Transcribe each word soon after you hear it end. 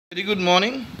Very good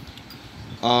morning.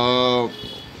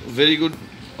 Very good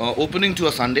opening to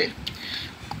a Sunday.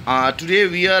 Today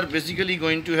we are basically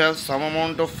going to have some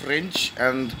amount of French,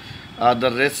 and the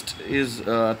rest is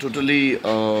totally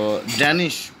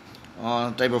Danish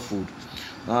type of food.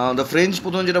 The French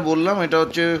প্রথম যেটা বললাম এটা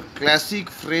হচ্ছে classic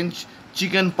French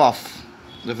chicken puff,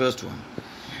 the first one.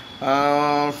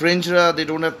 French, they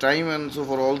don't have time, and so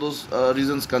for all those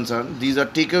reasons concerned, these are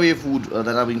takeaway food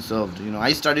that are being served.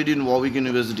 I studied in Warwick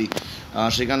University.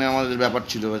 সেখানে আমাদের ব্যাপার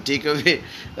ছিল takeaway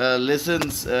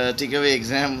lessons, takeaway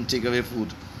exam, takeaway food.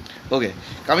 Okay,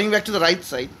 coming back to the right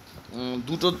side,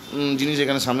 দুটো জিনিস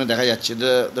এখানে সামনে দেখা যাচ্ছে.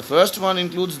 The first one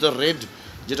includes the red,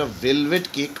 যেটা velvet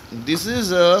cake. This is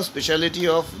a speciality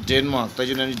of Denmark, তাই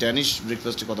জন্য আমি ড্যানিশ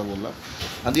ব্রেকফাস্টের কথা বললাম.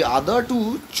 And the other two,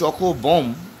 choco bomb,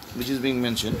 which is being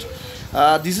mentioned.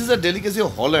 This is a delicacy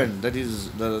of Holland, that is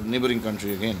the neighboring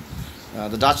country again.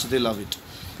 The Dutch, they love it.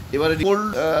 এবারে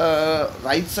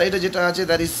right side যেটা আছে,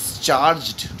 that is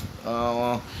charged.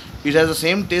 It has the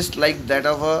same taste like that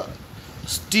of a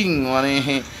sting, মানে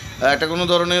একটা কোনো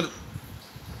ধরনের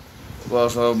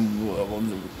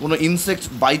কোনো insect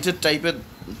bited টাইপের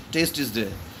taste is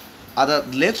there. The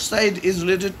left side is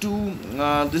related to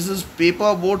this is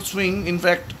paper boat swing. In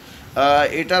fact,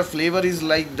 এটার flavour is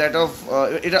like that of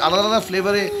এটা আলাদা আলাদা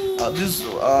ফ্লেভারে this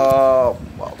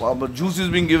juice is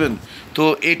being given. তো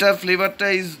এটার ফ্লেভারটা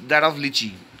ইজ দ্যাট অফ লিচি.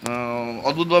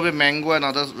 অদ্ভুতভাবে mango and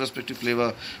other respective flavour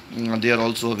they are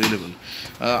also available.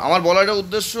 আমার বলার একটা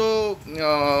উদ্দেশ্য,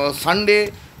 সানডে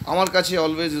আমার কাছে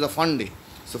always is a fun day.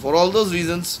 So for all those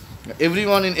reasons,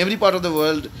 everyone in every part of the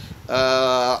world,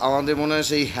 আমাদের মনে হয়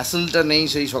সেই হ্যাসেলটা নেই,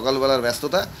 সেই সকালবেলার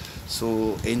ব্যস্ততা. So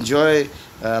enjoy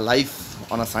life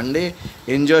on a Sunday,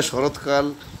 enjoy Sharatkal,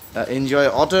 enjoy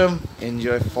autumn,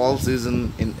 enjoy fall season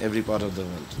in every part of the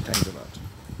world. Thanks a lot.